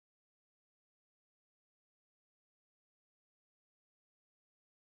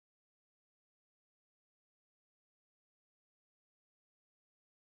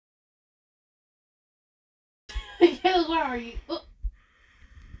Caleb, where are you? Oh.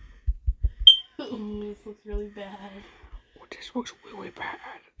 Ooh, this looks really bad. Oh, this looks really bad.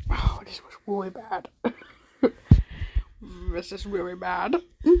 Oh, this looks really bad. This is really bad.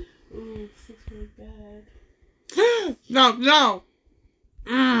 Ooh, this looks really bad. No.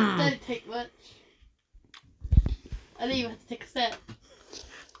 It didn't take much. I didn't even have to take a step.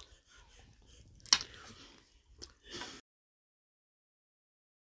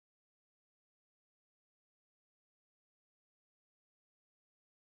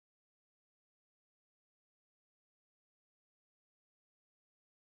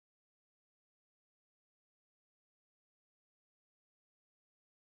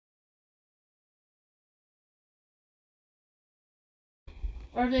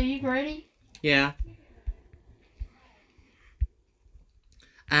 Are you ready? Yeah.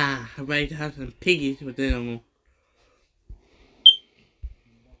 I'm ready to have some piggies for dinner.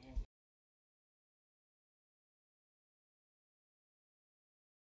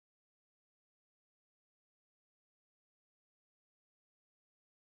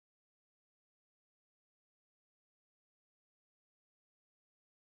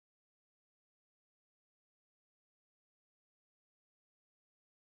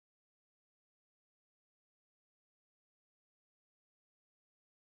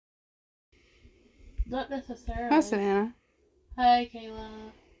 Not necessarily. Hi, Savannah. Hi, Kayla.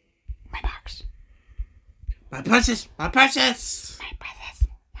 My box. My precious. My precious. My precious.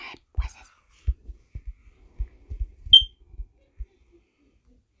 My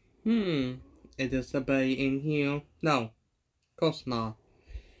precious. Is there somebody in here? No. Of course not.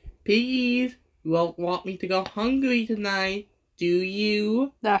 Piggies, you won't want me to go hungry tonight, do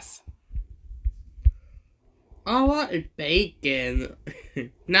you? Yes. I want a bacon.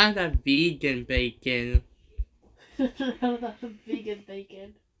 Not a vegan bacon. Not a vegan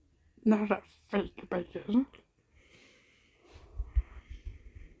bacon. Not a fake bacon.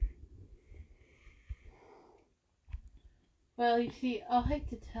 Well, you see, I'll hate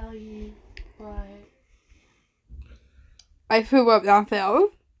to tell you, but... I threw up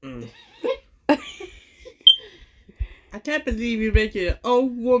myself. I can't believe you're making an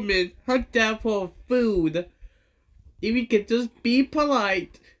old woman hunt down for food. If you could just be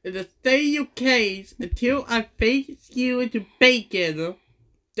polite and just stay in your cage until I face you into bacon,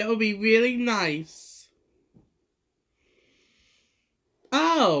 that would be really nice.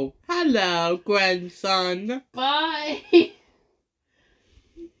 Oh, hello, grandson. Bye!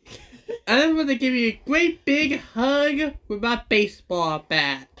 I just want to give you a great big hug with my baseball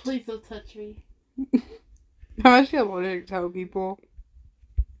bat. Please don't touch me. I'm actually allergic to people.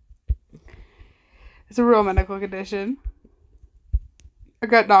 It's a real medical condition. I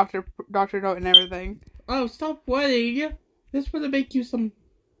got doctor note and everything. Oh, stop worrying. Just want to make you some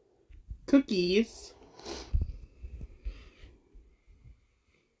cookies.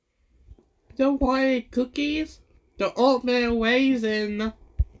 Don't want any cookies? The oatmeal raisin.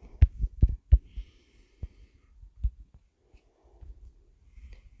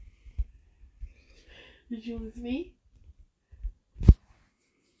 Did you lose me?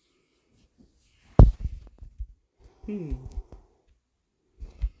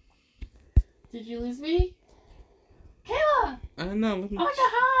 Did you lose me? Kayla! I don't know. Let me,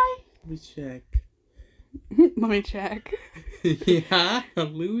 hi! let me check. Let me check. Yeah, I'll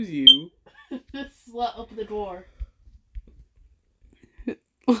lose you. Slut, open the door.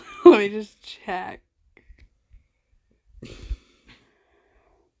 Let me just check.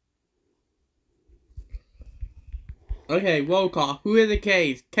 Okay, roll call. Who in the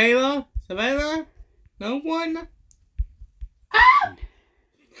cage? Kayla? Savannah? No one? Ah!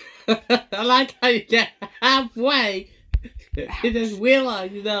 I like how you get halfway. You just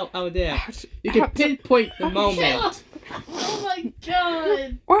realize you know I was there. Ouch. You can Ouch. pinpoint the moment. Oh my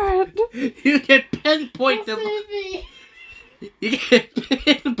god! What? You can pinpoint Don't the save me! you can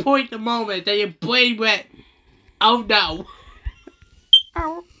pinpoint the moment that your brain went, oh no.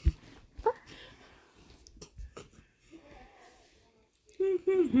 Ow.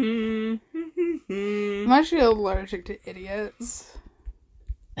 I'm actually allergic to idiots.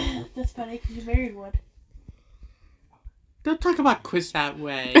 That's funny because you married one. Don't talk about Chris that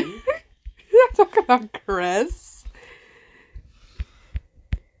way. You're talking about Chris.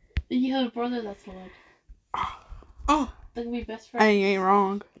 You have a brother that's allergic. Oh, They can be best I friends. ain't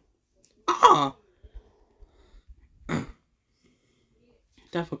wrong. oh.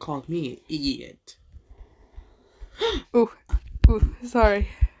 Devil called me an idiot. Ooh, sorry.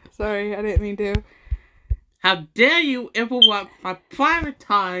 Sorry, I didn't mean to. How dare you interrupt my private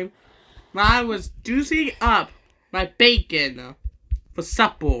time when I was juicing up my bacon for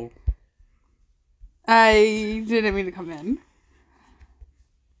supper? I didn't mean to come in.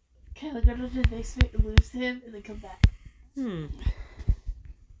 Okay, I'll go to the basement and lose him and then come back.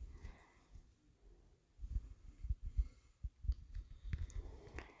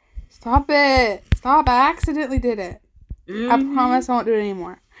 Stop it. Stop. I accidentally did it. I promise I won't do it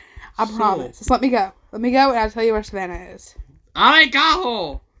anymore. I promise. Just let me go. Let me go and I'll tell you where Savannah is. I got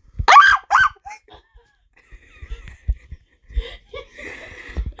her.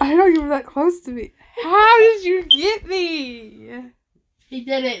 I don't even that close to me. How did you get me? He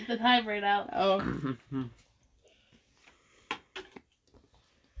did it. The time ran out. Oh.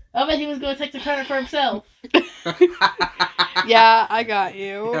 I bet he was going to take the credit for himself. Yeah, I got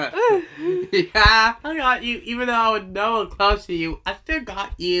you. Yeah, I got you. Even though I was nowhere close to you, I still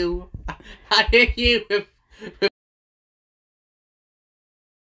got you. I hit you with...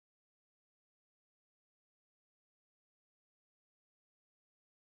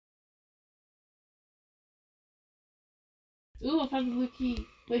 Ooh, I found the blue key.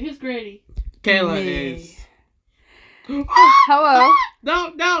 Wait, who's Granny? Kayla Me. is. Hello.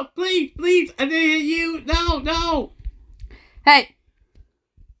 No, please, I didn't hit you. No. Hey.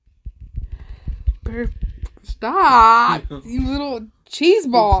 Stop. You little cheese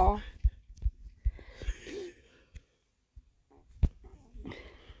ball.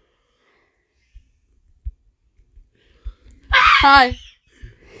 Hi.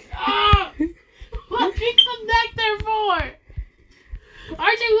 Ah! What did you come back there for? RJ,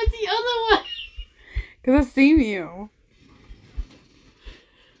 what's the other one? Because I seen you.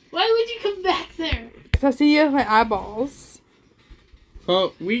 Why would you come back there? Because I see you with my eyeballs.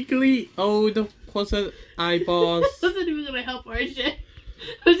 For weekly old person eyeballs. I wasn't even going to help RJ.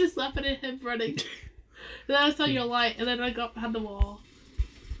 I was just laughing at him running. Then I saw your light, and then I got behind the wall.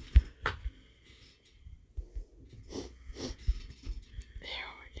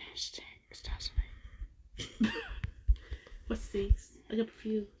 What's these? I got a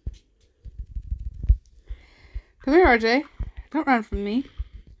few. Come here, RJ. Don't run from me.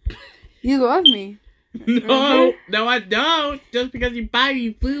 You love me. No, I don't. Just because you buy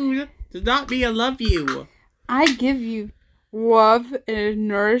me food does not mean I love you. I give you love and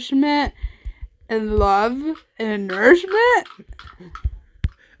nourishment and love and nourishment.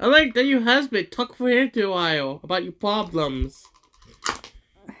 I like that your husband talk for him to a while about your problems.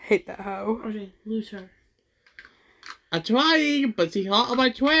 I hate that hoe. RJ, lose her. I'm trying, but she's hot on my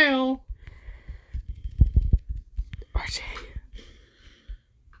trail. RJ.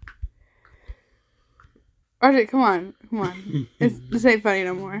 RJ, come on. This ain't funny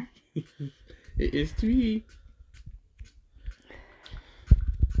no more. It is to me.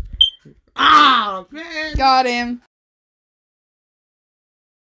 Ah, man. Got him.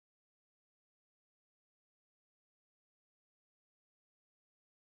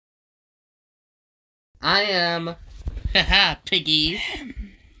 I am. Haha, piggy.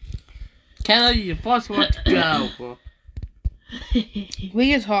 Kelly, you first want to go.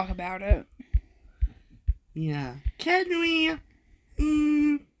 We can talk about it. Yeah. Can we?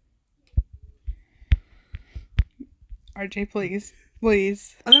 RJ, please.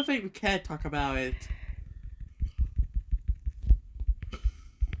 Please. I don't think we can talk about it.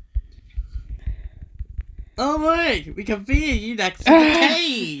 Oh wait, we can be you next to the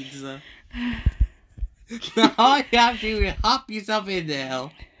cage. All you have to do is hop yourself in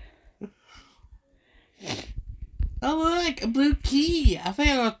there. Oh look, a blue key. I think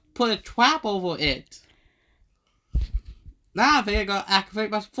I'm gonna put a trap over it. Now I think I'm gonna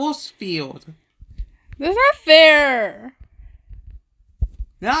activate my force field. That's not fair.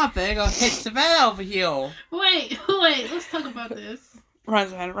 Now I think I'm gonna hit Savannah over here. Wait, let's talk about this. Run,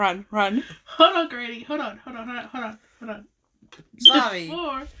 Savannah, run. Hold on, Grady. Hold on. Sorry.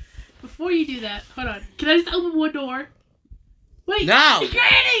 Before you do that, hold on. Can I just open one door? Wait. No.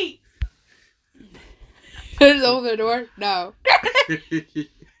 Grady! Just open the door? No. Grady,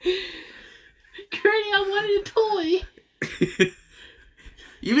 I wanted a toy.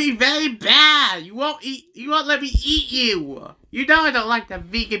 You eat very bad. You won't let me eat you. You know I don't like the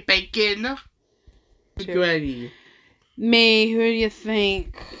vegan bacon. Sure. Granny. Me, who do you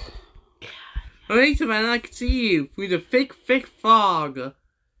think? Hey, Savannah, I can see you through the thick fog.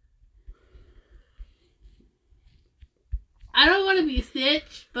 I don't want to be a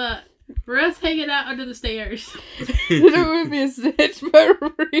snitch, but Rio's hanging out under the stairs. It would be a snitch, but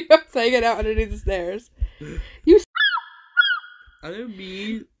Rio's hanging out underneath the stairs. I don't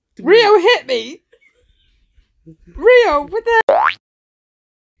mean to Rio hit me! Rio, what the heck?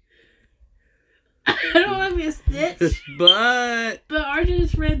 I don't want to be a snitch, But but RJ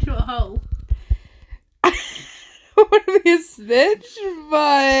just ran into a hole. don't want to be a snitch,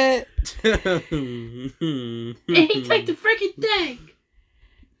 but And he took the freaking thing.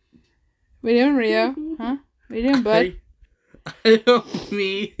 we doing, Rio? Huh? We doing, bud? I don't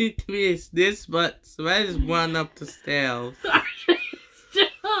mean to be this, but Savannah's run up the stairs.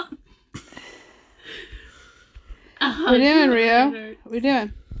 Stop. We doing, Rio? We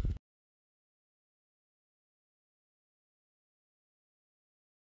doing?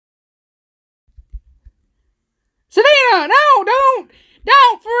 Savannah, no, don't,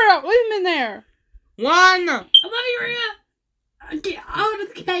 for real, leave him in there. One! I love you, Rhea. Get out of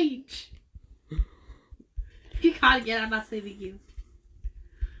the cage. If you caught again, I'm not saving you.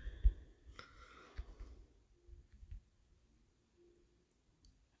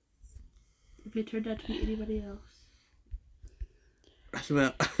 If it turned out to be anybody else.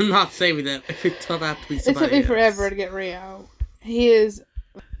 Well, I'm not saving them if it turned out to be It somebody took me else. forever to get Rio. He is.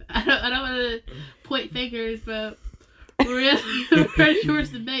 I don't want to point fingers, but Rhea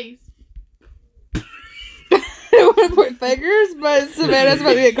towards the base. I don't want to point fingers, but Savannah's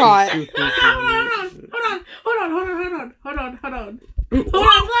about to get caught. Hold on. Look,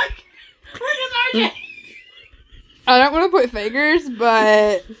 RJ. I don't want to point fingers,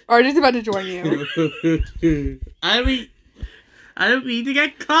 but RJ's about to join you. I don't mean to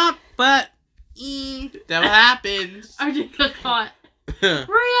get caught, but that happens. RJ got caught.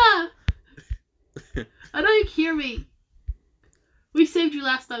 Rhea! I know you can hear me. We saved you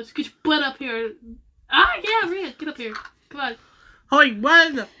last time, so get your butt up here. Ah, yeah, Rhea, get up here. Come on. Oi,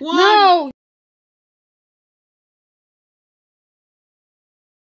 one! No!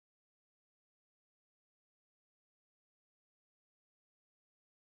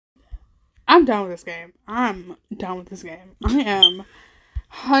 I'm done with this game. I'm done with this game. I am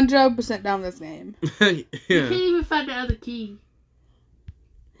 100% done with this game. You can't even find the other key.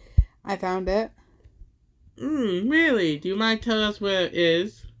 I found it. Really? Do you mind telling us where it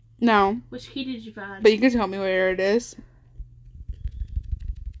is? No, Which key did you find? but you can tell me where it is.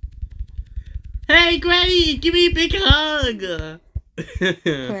 Hey, Granny, give me a big hug! Come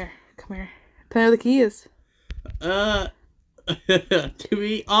here. Come here. Tell me where the key is. To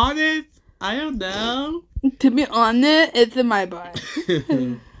be honest, I don't know. To be honest, it's in my butt.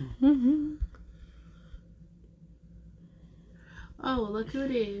 Oh, look who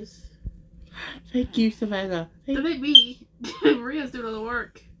it is. Thank you, Savannah. That ain't me. Maria's doing all the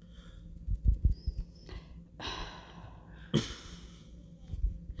work.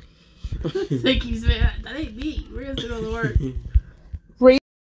 Thank you, Savannah. That ain't me. Maria's doing all the work.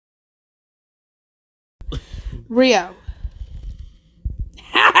 Rio.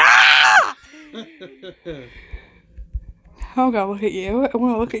 I'm gonna look at you. I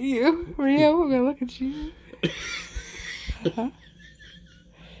wanna look at you. Rio, I'm gonna look at you.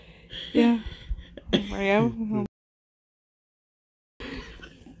 Yeah. Rio.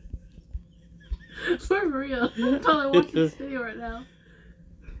 For real. I'm probably watching this video right now.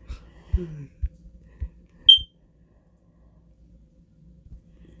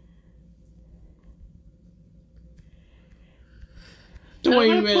 Don't I worry,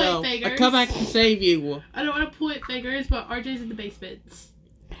 don't wanna Rio. point I fingers. come back to save you. I don't want to point fingers, but RJ's in the basement.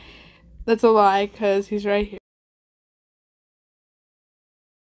 That's a lie, because he's right here.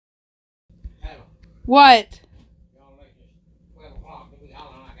 What?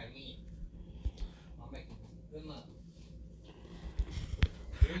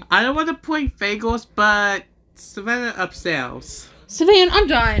 I don't want to point fingers, but Savannah upstairs. Savannah, I'm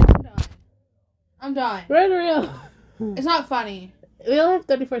done. I'm done. We're real. It's not funny. We only have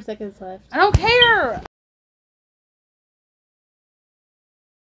 34 seconds left. I don't care.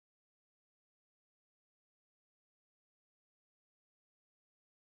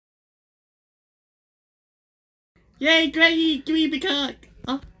 Yay, Granny, give me a big hug.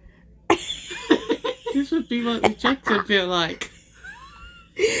 Oh. This would be what rejection feel like.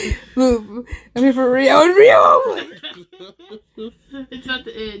 Move. I'm here for Rio and Rio. It's about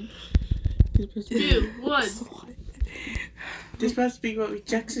to end. 2, 1. This must be what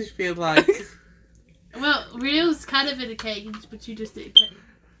rejections feel like. Well, Rio's kind of in a cage, but you just didn't.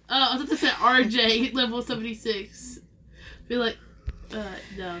 I was about to say RJ, level 76. Be like,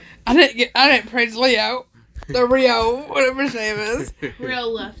 no. I didn't praise Leo. The Rio, whatever his name is. Rio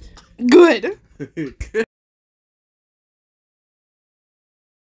left. Good.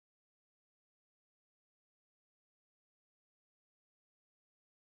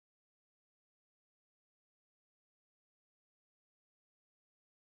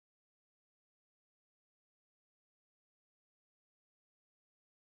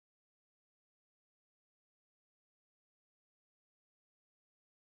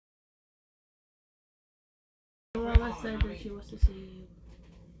 Mama said that she wants to see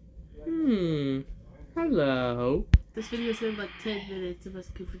you. Hello. This video is gonna be like 10 minutes of us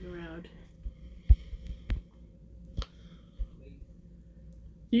goofing around.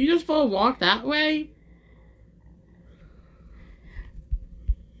 You just want to walk that way?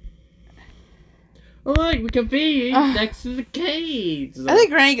 Oh, look, we can be next to the cage. I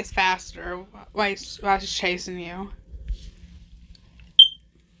think Granny gets faster while she's chasing you.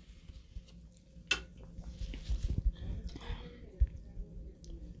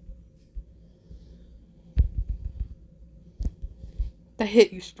 They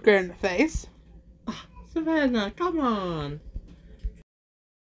hit you square in the face. Savannah, come on.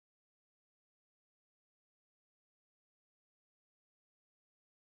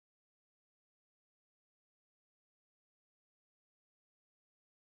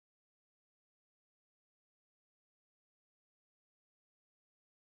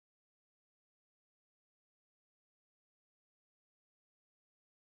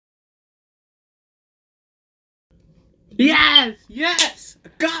 Yes! Yes! I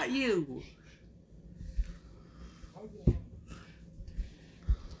got you!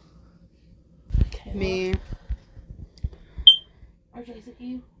 Okay. Me. RJ, is it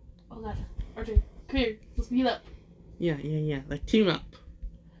you? Oh god. RJ, come here. Let's meet up. Yeah. Like, team up.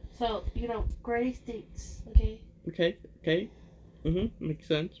 So, you know, Granny stinks, okay? Okay. Makes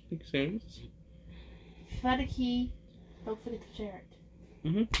sense. If you find a key, don't forget to share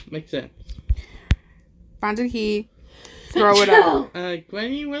it. Makes sense. Find a key. Throw it out.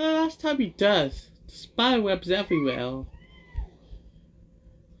 Granny, when the last time you does? The spider webs everywhere.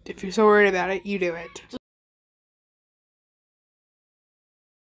 If you're so worried about it, you do it.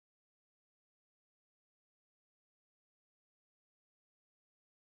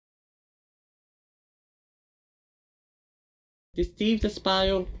 Deceive the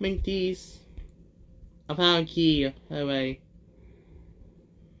spider, Minties. I found a key. Away.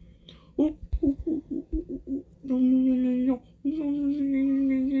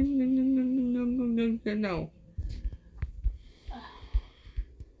 No.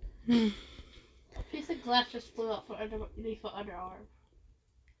 A piece of glass just flew out from underneath my underarm.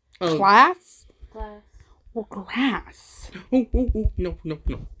 Oh. Glass? Glass. Or glass? No.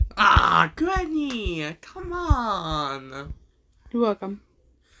 Ah, Granny, come on. You're welcome.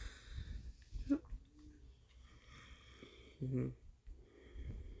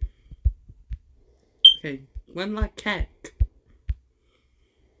 Okay, one like cake.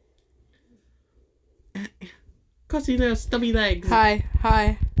 Cosy little stubby legs. Hi.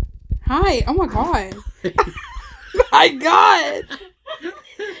 Oh my god. My god.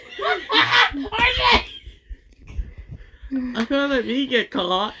 RJ! I can't let me get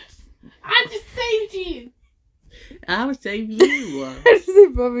caught. I just saved you! I would save you. I just see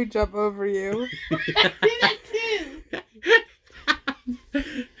Bubby jump over you. I did that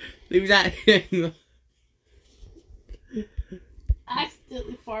too! Leave that in. I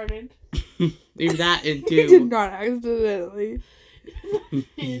accidentally farted. Leave that in You did too. not accidentally.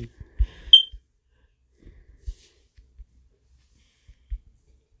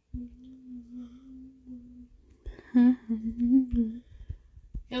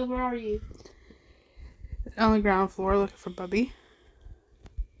 Yo, where are you? On the ground floor looking for Bubby.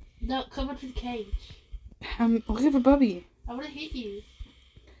 No, come up to the cage. I'm looking for Bubby. I want to hit you.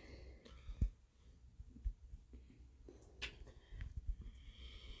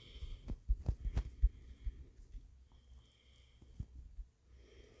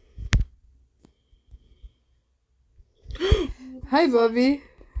 Hi, Bubby.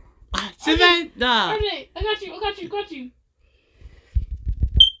 Savannah! RJ, I got you.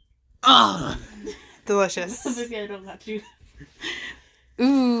 Ah! Delicious. Maybe I don't got you.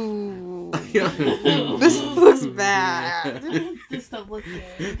 Ooh. This looks bad. This don't look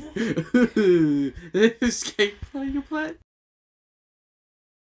good. Escape from your plan?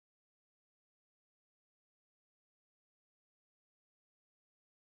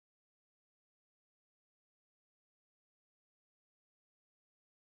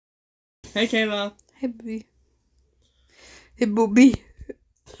 Hey, Kayla. Hey, Bubby. Hey, Bubby.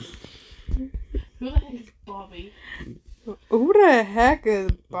 Who the heck is Bobby? Who the heck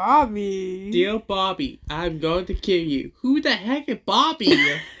is Bobby? Dear Bobby, I'm going to kill you. Who the heck is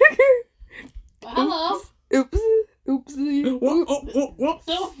Bobby? Hello? Oops. Oopsie. What?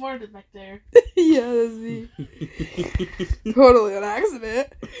 Someone farted back there. Yeah, that's me. Totally on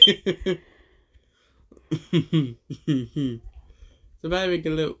accident. Somebody make a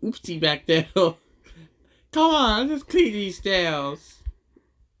little oopsie back there. Come on, let's clean these stairs.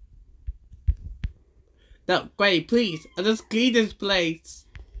 No, Granny, please. I'll just clean this place.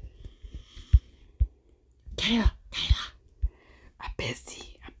 Kayla. I'm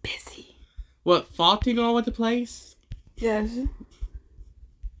busy. What, farting all over the place? Yes.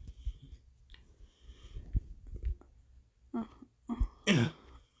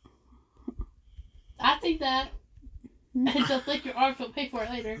 I think that. And just lick your arms will pay for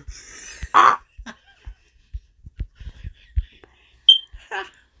it later. Ah!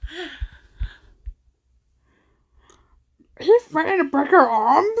 Are you threatening to break her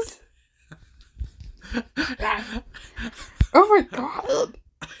arms? Oh my god.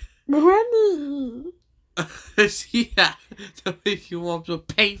 Granny. Yeah, so if you want to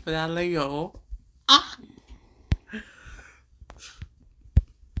pay for that later. Ah!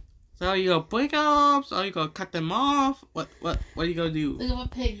 So you gonna break arms or you gonna cut them off? What are you gonna do? Look at my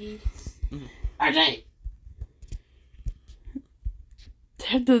piggy. RJ!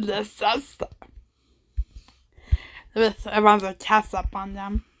 They're delicious. Everyone's a cast up on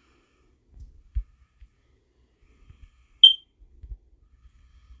them.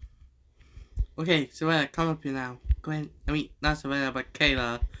 Okay, Savannah, come up here now. Go ahead. I mean, not Savannah, but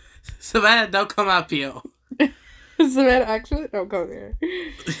Kayla. Savannah, don't come up here. Savannah, actually, don't go there.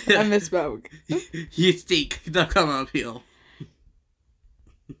 I misspoke. You stink. Don't come up here.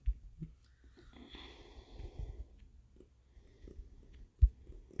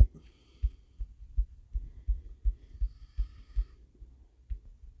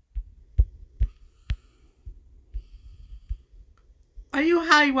 Are you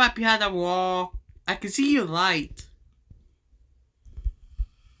hiding right behind the wall? I can see your light.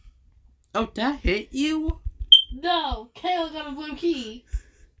 Oh, that hit you? No! Kayla got a blue key.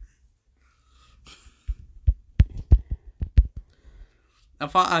 I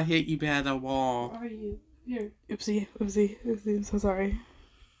thought I hit you behind the wall. Where are you? Here. Oopsie. I'm so sorry.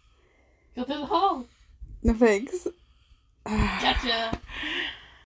 Go through the hole. No thanks. Gotcha.